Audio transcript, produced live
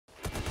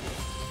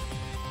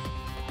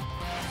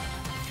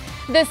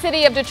The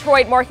city of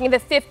Detroit marking the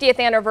 50th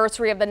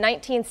anniversary of the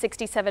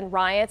 1967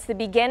 riots. The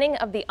beginning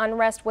of the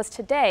unrest was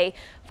today,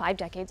 5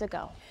 decades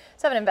ago.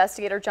 7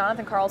 investigator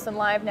Jonathan Carlson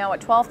live now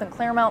at 12th and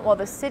Clairmount, while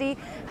the city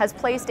has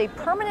placed a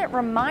permanent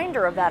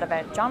reminder of that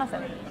event.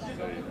 Jonathan.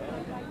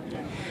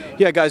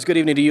 Yeah, guys, good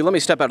evening to you. Let me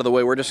step out of the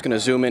way. We're just going to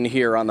zoom in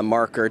here on the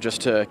marker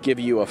just to give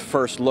you a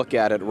first look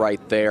at it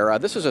right there.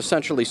 This is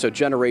essentially so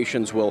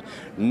generations will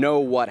know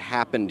what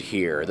happened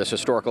here. This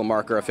historical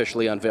marker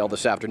officially unveiled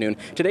this afternoon.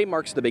 Today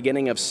marks the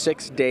beginning of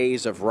 6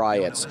 days of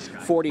riots.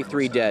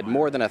 43 dead,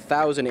 more than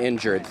 1,000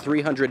 injured,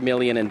 300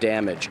 million in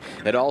damage.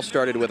 It all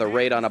started with a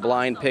raid on a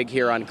blind pig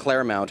here on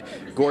Clairmount.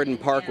 Gordon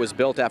Park was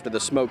built after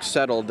the smoke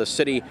settled. The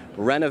city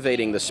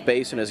renovating the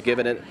space and has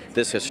given it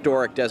this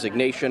historic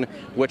designation,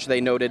 which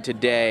they noted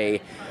today.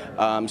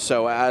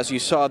 So as you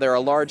saw, there are a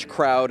large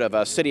crowd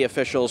of city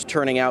officials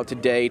turning out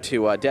today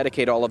to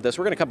dedicate all of this.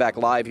 We're going to come back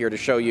live here to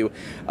show you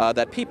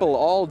that people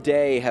all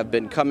day have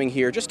been coming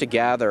here just to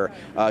gather,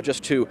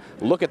 just to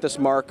look at this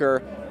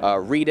marker,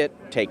 read it,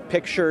 take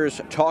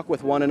pictures, talk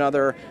with one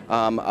another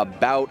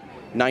about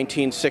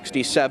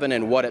 1967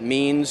 and what it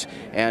means,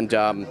 and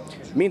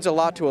means a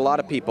lot to a lot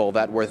of people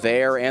that were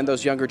there and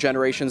those younger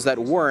generations that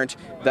weren't,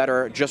 that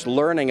are just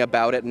learning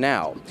about it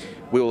now.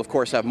 We will, of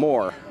course, have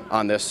more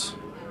on this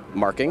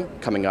marking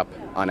coming up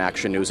on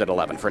Action News at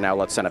 11. For now,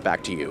 let's send it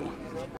back to you.